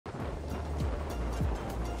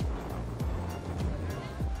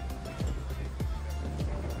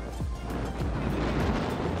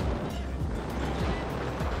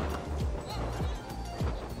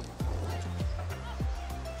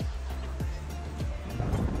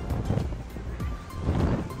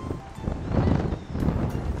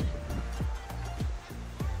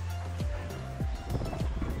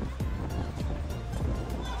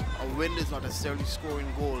end is not necessarily scoring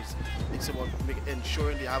goals. It's about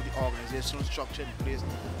ensuring they have the organizational structure in place.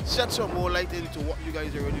 Shed some more light into what you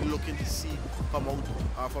guys are really looking to see come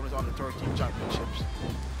out from the under 13 championships.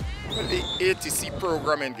 Well, the ATC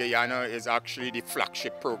program in Guyana is actually the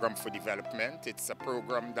flagship program for development. It's a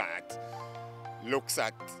program that looks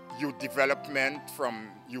at youth development from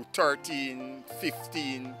youth 13,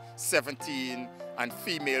 15, 17, and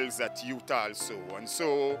females at youth also. And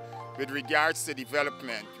so, with regards to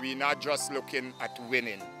development, we're not just looking at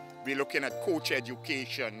winning. We're looking at coach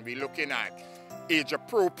education. We're looking at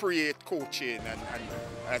age-appropriate coaching. And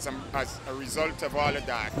as a result of all of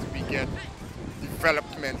that, we get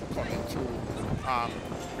development coming through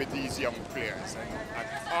with these young players. And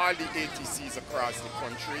at all the ATCs across the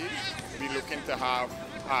country, we're looking to have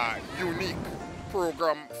a unique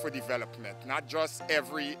program for development. Not just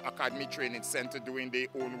every academy training center doing their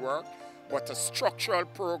own work, but a structural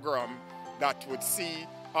program that would see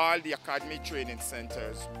all the academy training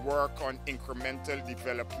centers work on incremental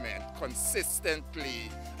development consistently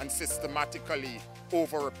and systematically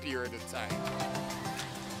over a period of time.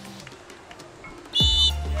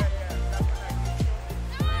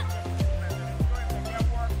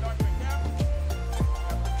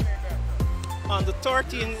 Under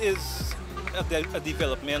 13 is a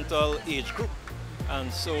developmental age group,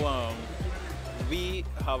 and so we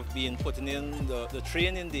have been putting in the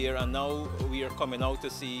training there, and now we are coming out to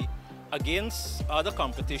see against other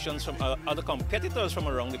competitions from other competitors from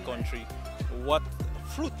around the country what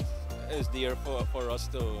fruit is there for us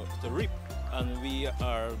to reap, and we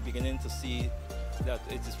are beginning to see that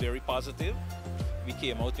it is very positive. We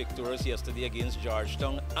came out victorious yesterday against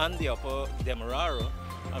Georgetown and the Upper Demerara,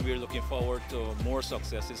 and we're looking forward to more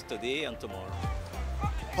successes today and tomorrow.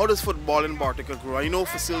 How does football in Bartica grow? I know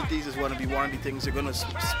facilities is going to be one of the things you're going to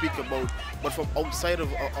speak about, but from outside of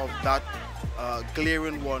that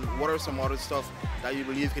glaring one, what are some other stuff that you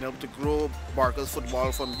believe can help to grow Barca's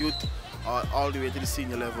football from youth all the way to the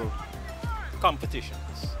senior level? Competitions.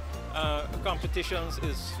 Competitions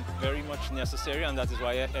is very much necessary, and that is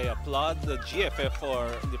why I applaud the GFF for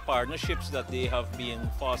the partnerships that they have been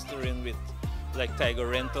fostering with like Tiger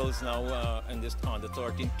Rentals now in this under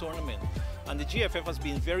 13 tournament. And the GFF has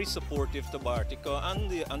been very supportive to Bartica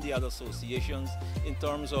and the other associations in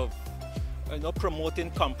terms of promoting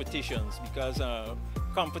competitions, because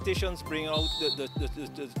competitions bring out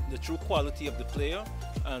the true quality of the player,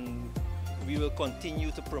 and we will continue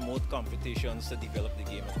to promote competitions to develop the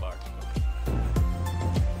game of Bartica.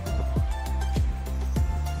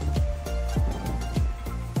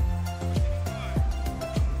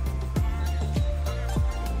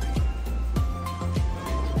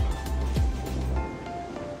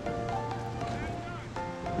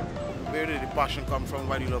 Where did the passion come from?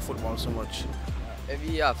 Why do you love football so much?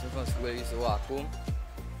 Every after from school, I used to walk home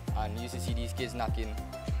and used to see these kids knocking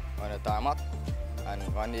on the tarmac. And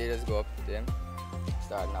one day, just go up to them,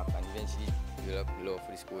 start knock, and eventually develop love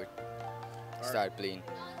for the sport. Start playing.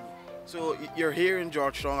 So you're here in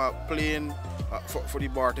Georgetown playing for the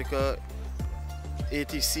Bartica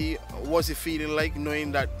ATC. What's it feeling like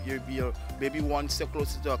knowing that you're maybe one step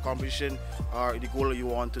closer to accomplishing the goal you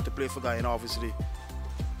want to play for Guyana, obviously?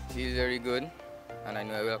 Feels very good, and I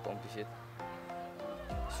know I will accomplish it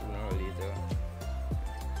sooner or later.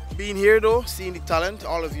 Being here though, seeing the talent,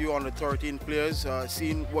 all of you on the 13 players,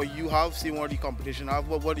 seeing what you have, seeing what the competition have,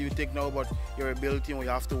 what do you think now about your ability and what you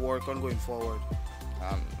have to work on going forward?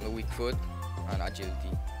 My weak foot and agility,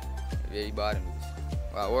 very bad in this.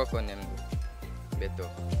 I work on them better.